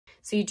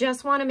So you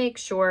just want to make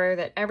sure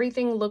that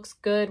everything looks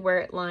good where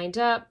it lined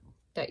up,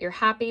 that you're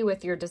happy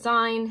with your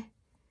design,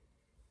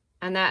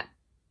 and that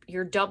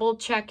you're double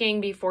checking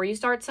before you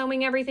start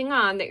sewing everything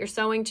on that you're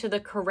sewing to the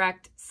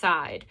correct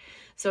side.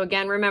 So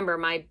again, remember,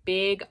 my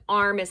big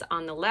arm is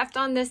on the left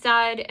on this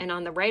side and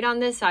on the right on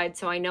this side.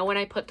 So I know when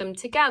I put them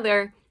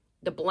together,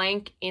 the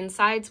blank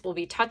insides will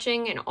be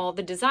touching and all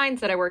the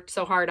designs that I worked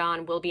so hard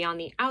on will be on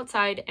the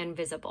outside and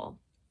visible.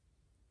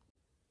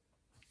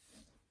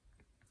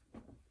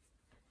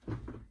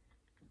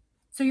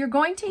 So you're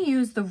going to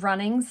use the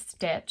running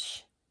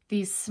stitch,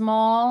 these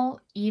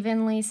small,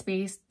 evenly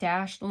spaced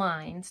dashed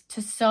lines,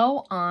 to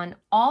sew on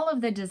all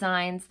of the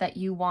designs that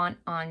you want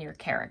on your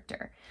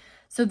character.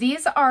 So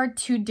these are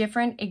two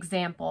different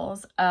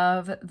examples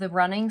of the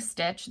running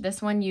stitch.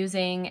 This one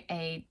using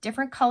a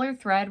different color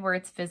thread where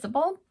it's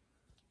visible,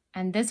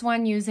 and this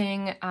one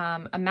using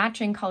a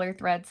matching color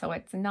thread so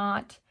it's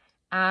not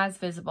as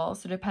visible.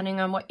 So depending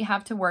on what you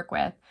have to work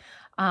with,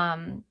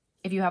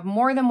 if you have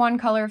more than one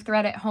color of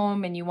thread at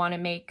home and you want to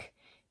make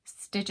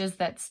stitches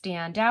that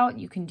stand out,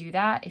 you can do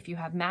that. If you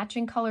have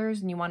matching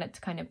colors and you want it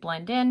to kind of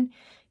blend in,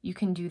 you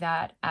can do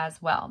that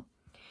as well.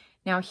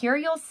 Now here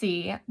you'll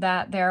see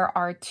that there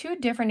are two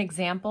different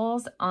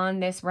examples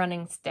on this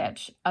running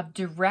stitch of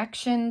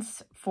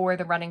directions for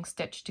the running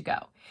stitch to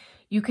go.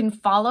 You can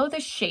follow the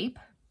shape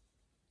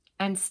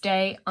and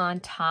stay on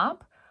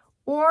top,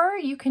 or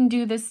you can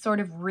do this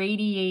sort of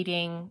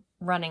radiating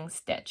running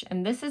stitch.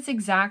 And this is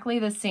exactly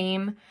the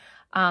same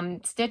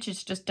stitch,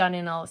 it's just done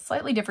in a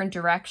slightly different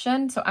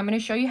direction. So I'm going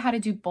to show you how to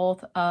do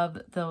both of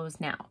those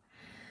now.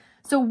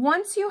 So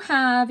once you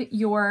have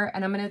your,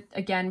 and I'm going to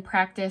again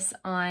practice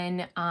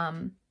on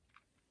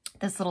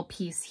this little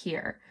piece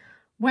here.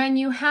 When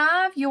you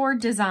have your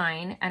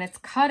design and it's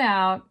cut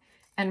out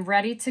and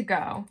ready to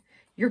go,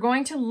 you're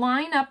going to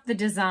line up the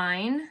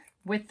design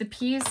with the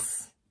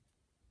piece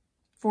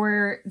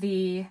for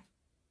the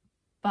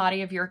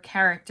body of your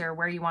character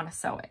where you want to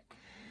sew it.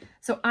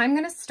 So I'm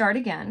going to start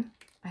again.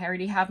 I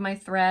already have my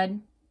thread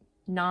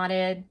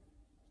knotted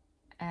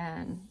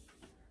and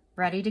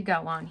ready to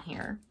go on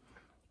here.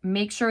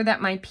 Make sure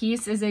that my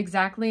piece is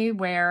exactly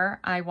where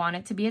I want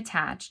it to be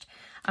attached.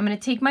 I'm going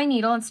to take my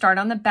needle and start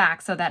on the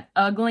back, so that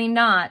ugly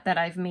knot that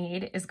I've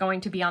made is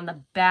going to be on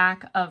the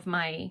back of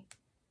my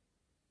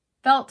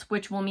felt,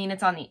 which will mean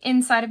it's on the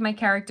inside of my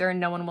character and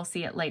no one will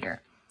see it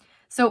later.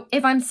 So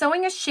if I'm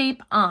sewing a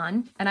shape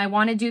on and I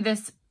want to do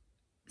this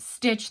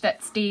stitch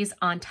that stays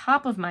on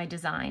top of my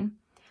design,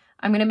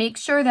 I'm going to make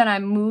sure that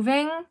I'm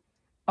moving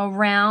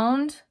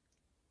around,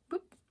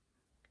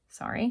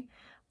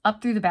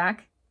 up through the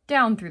back,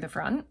 down through the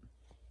front.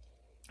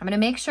 I'm going to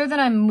make sure that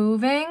I'm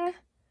moving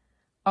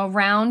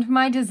around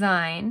my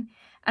design,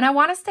 and I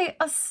want to stay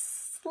a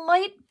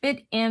slight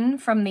bit in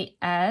from the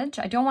edge.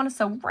 I don't want to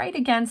sew right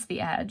against the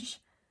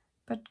edge,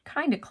 but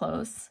kind of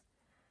close.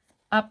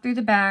 Up through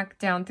the back,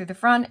 down through the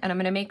front, and I'm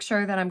going to make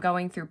sure that I'm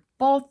going through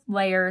both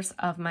layers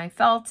of my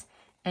felt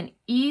and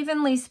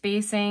evenly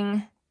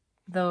spacing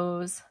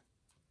those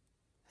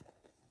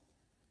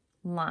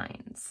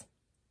lines.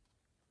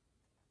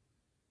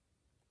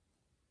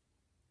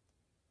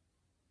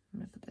 I'm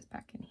going to put this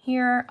back in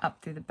here,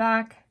 up through the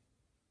back,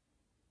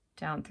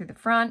 down through the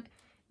front,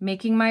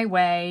 making my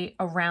way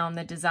around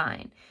the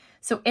design.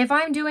 So if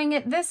I'm doing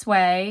it this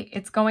way,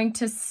 it's going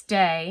to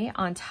stay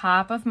on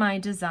top of my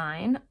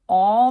design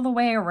all the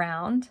way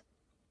around,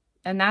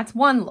 and that's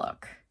one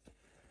look.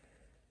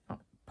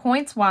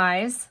 Points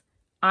wise,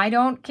 I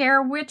don't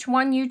care which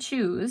one you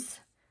choose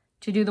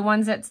to do, the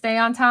ones that stay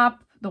on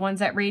top, the ones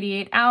that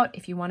radiate out,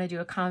 if you want to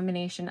do a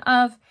combination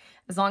of,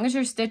 as long as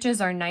your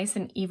stitches are nice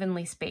and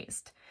evenly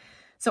spaced.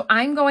 So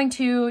I'm going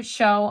to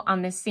show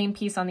on this same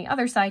piece on the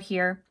other side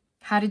here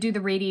how to do the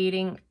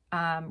radiating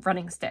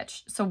running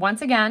stitch. So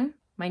once again,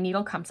 my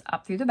needle comes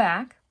up through the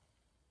back.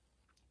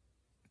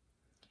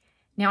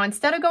 Now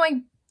instead of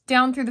going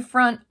down through the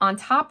front on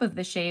top of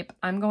the shape,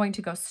 I'm going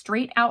to go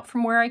straight out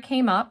from where I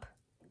came up,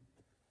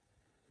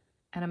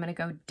 and I'm going to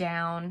go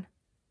down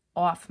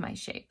off my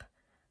shape.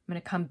 I'm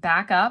going to come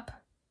back up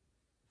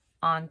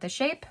on the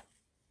shape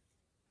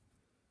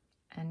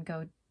and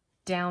go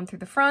down through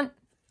the front,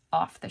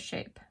 off the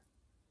shape.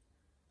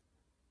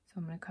 So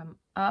I'm going to come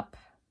up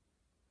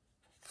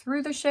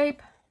through the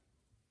shape,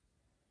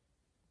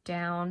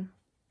 down,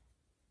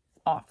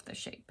 off the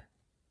shape.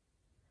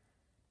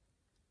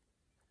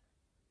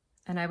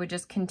 And I would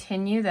just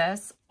continue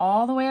this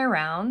all the way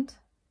around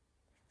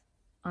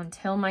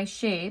until my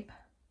shape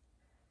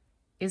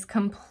is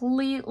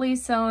completely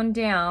sewn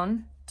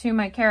down to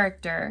my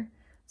character,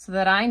 so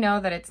that I know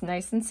that it's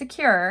nice and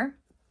secure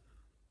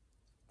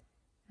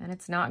and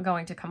it's not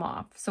going to come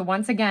off. So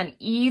once again,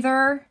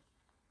 either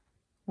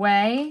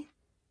way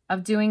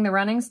of doing the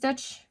running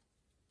stitch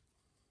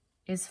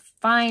is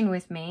fine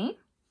with me.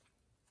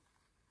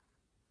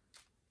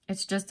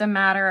 It's just a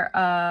matter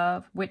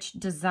of which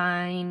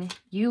design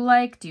you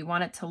like. Do you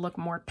want it to look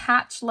more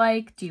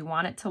patch-like? Do you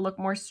want it to look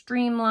more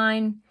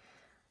streamlined?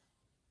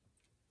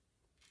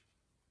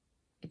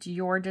 It it's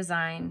your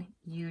design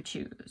you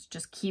choose.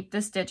 Just keep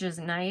the stitches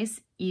nice,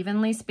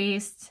 evenly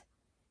spaced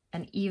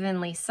and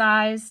evenly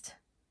sized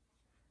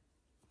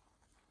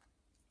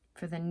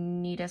for the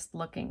neatest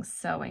looking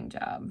sewing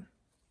job.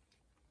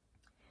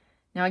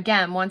 Now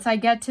again, once I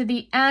get to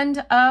the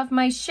end of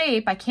my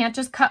shape, I can't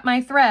just cut my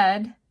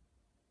thread.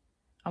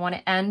 I want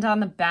to end on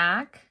the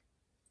back.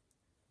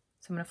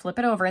 So I'm going to flip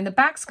it over, and the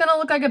back's going to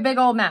look like a big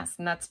old mess,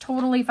 and that's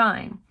totally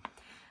fine.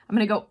 I'm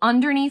going to go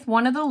underneath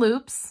one of the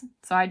loops.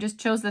 So I just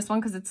chose this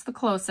one because it's the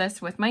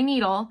closest with my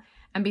needle.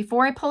 And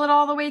before I pull it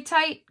all the way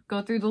tight,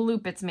 go through the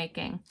loop it's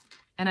making.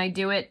 And I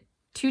do it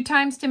 2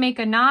 times to make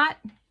a knot,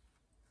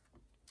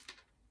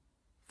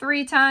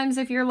 3 times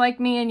if you're like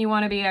me and you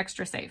want to be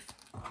extra safe.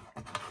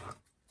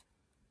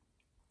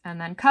 And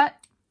then cut.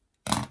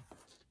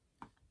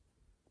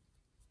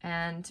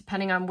 And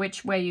depending on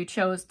which way you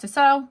chose to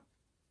sew,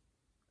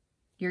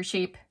 your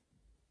shape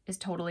is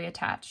totally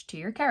attached to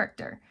your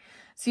character.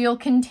 So you'll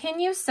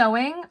continue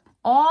sewing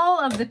all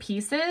of the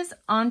pieces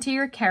onto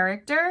your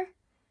character,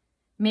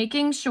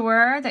 making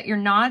sure that you're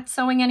not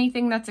sewing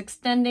anything that's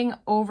extending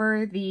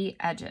over the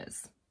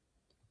edges.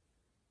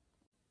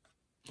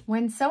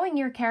 When sewing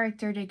your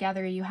character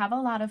together, you have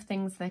a lot of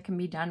things that can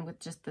be done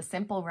with just the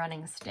simple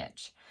running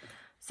stitch.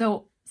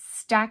 So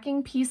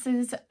stacking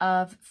pieces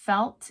of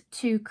felt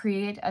to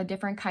create a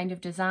different kind of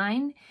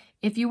design.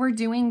 If you were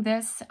doing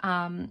this,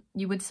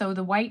 you would sew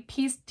the white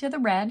piece to the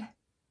red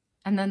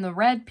and then the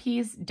red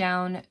piece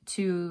down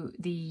to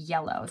the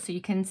yellow. So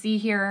you can see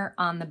here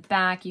on the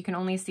back, you can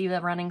only see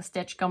the running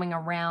stitch going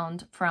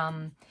around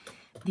from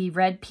the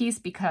red piece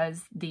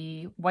because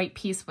the white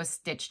piece was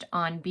stitched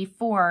on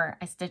before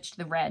I stitched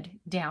the red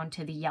down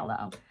to the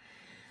yellow.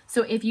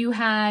 So if you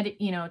had,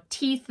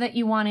 teeth that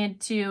you wanted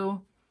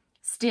to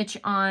stitch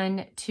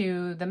on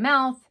to the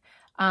mouth,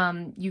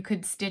 you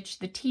could stitch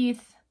the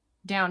teeth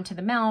down to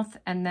the mouth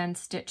and then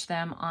stitch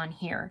them on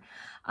here.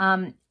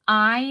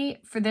 I,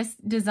 for this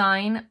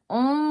design,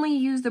 only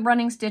use the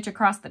running stitch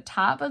across the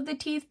top of the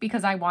teeth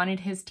because I wanted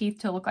his teeth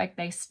to look like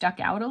they stuck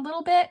out a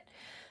little bit.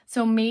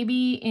 So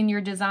maybe in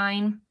your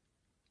design,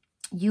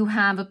 you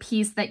have a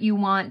piece that you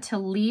want to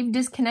leave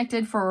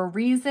disconnected for a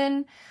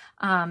reason.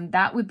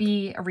 That would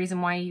be a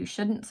reason why you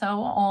shouldn't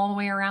sew all the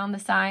way around the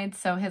sides.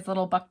 So his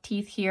little buck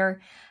teeth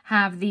here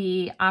have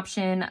the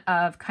option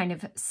of kind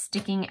of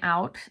sticking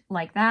out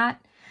like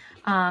that.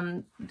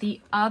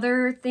 The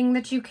other thing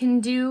that you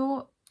can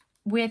do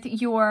with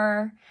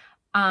your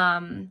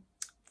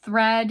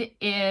thread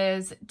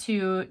is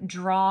to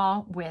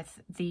draw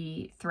with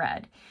the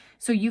thread.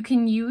 So you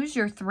can use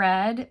your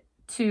thread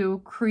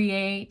to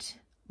create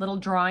little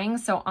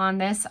drawings. So on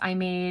this, I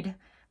made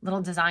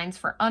little designs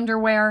for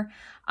underwear.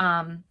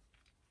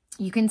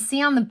 You can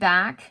see on the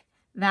back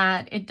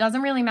that it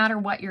doesn't really matter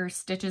what your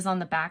stitches on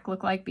the back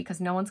look like because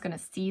no one's going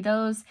to see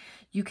those.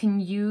 You can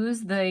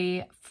use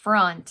the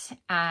front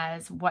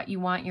as what you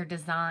want your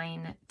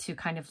design to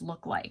kind of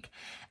look like.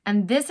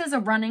 And this is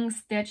a running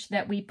stitch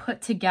that we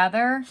put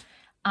together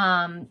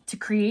to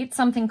create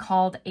something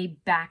called a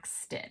back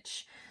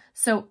stitch.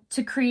 So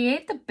to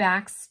create the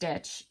back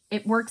stitch,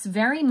 it works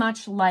very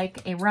much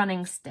like a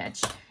running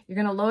stitch. You're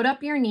going to load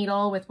up your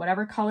needle with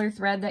whatever color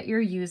thread that you're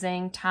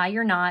using, tie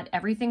your knot.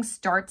 Everything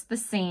starts the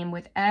same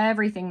with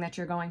everything that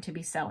you're going to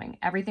be sewing.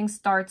 Everything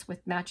starts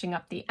with matching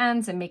up the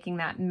ends and making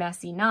that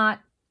messy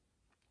knot.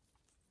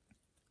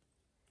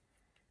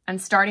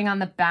 And starting on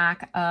the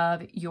back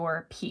of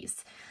your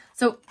piece.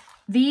 So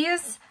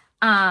these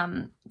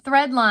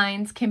thread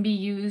lines can be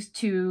used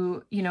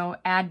to,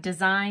 add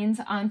designs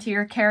onto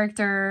your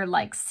character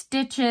like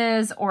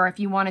stitches, or if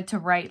you wanted to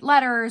write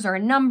letters or a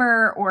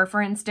number, or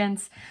for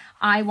instance,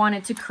 I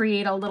wanted to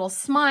create a little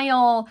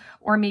smile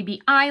or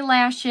maybe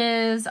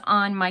eyelashes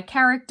on my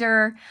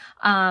character,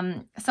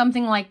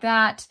 something like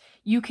that.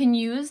 You can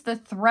use the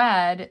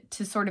thread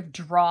to sort of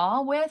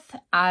draw with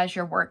as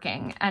you're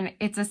working. And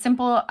it's a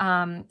simple,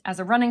 as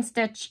a running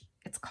stitch,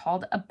 it's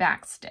called a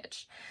back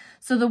stitch.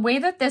 So the way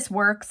that this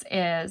works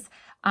is,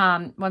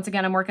 once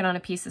again, I'm working on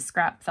a piece of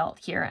scrap felt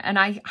here, and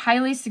I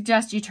highly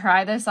suggest you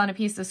try this on a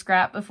piece of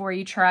scrap before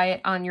you try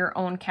it on your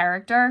own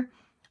character.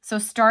 So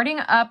starting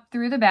up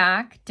through the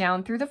back,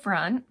 down through the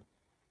front,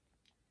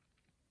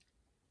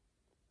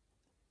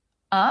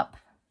 up.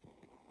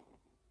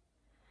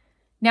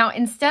 Now,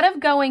 instead of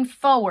going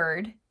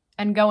forward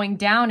and going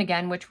down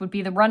again, which would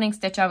be the running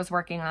stitch I was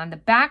working on, the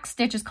back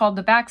stitch is called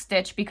the back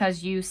stitch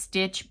because you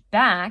stitch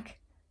back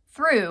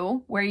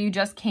through where you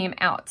just came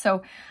out.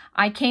 So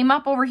I came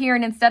up over here,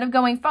 and instead of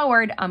going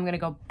forward, I'm going to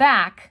go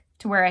back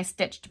to where I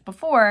stitched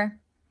before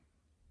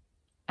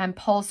and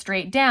pull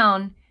straight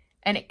down,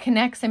 and it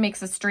connects and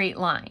makes a straight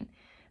line.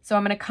 So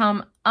I'm going to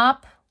come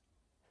up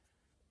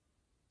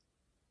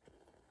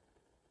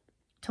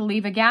to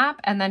leave a gap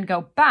and then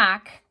go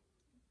back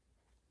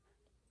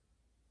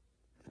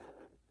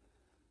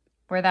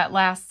where that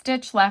last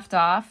stitch left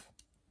off.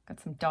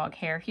 Got some dog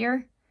hair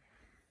here.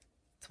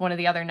 It's one of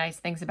the other nice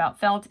things about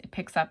felt. It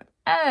picks up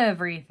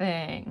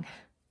everything.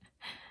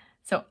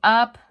 So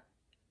up,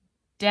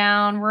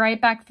 down, right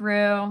back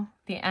through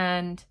the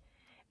end,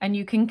 and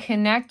you can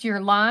connect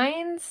your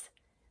lines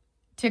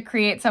to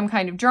create some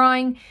kind of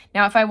drawing.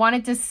 Now, if I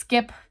wanted to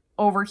skip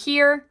over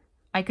here,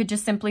 I could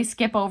just simply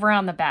skip over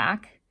on the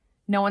back.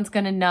 No one's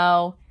gonna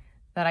know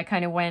that I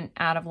kind of went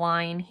out of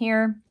line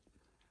here.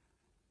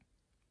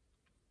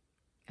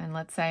 And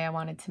let's say I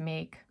wanted to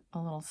make a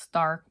little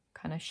star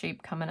kind of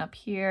shape coming up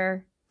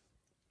here.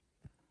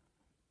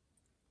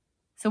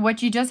 So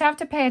what you just have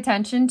to pay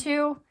attention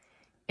to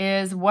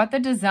is what the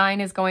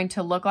design is going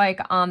to look like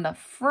on the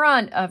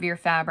front of your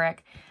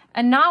fabric,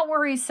 and not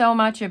worry so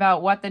much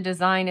about what the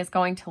design is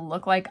going to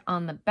look like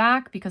on the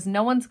back, because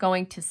no one's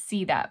going to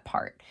see that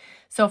part.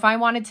 So if I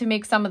wanted to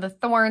make some of the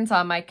thorns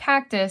on my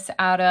cactus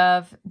out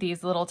of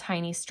these little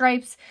tiny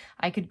stripes,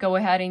 I could go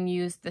ahead and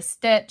use the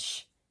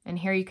stitch. And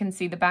here you can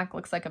see the back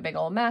looks like a big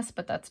old mess,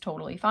 but that's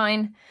totally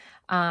fine,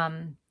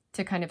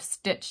 to kind of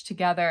stitch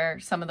together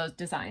some of those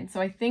designs.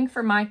 So I think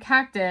for my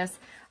cactus,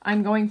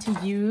 I'm going to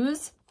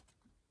use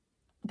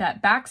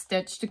that back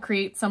stitch to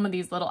create some of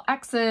these little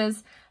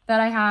X's that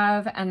I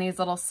have and these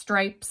little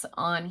stripes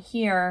on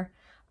here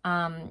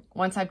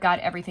once I've got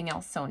everything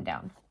else sewn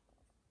down.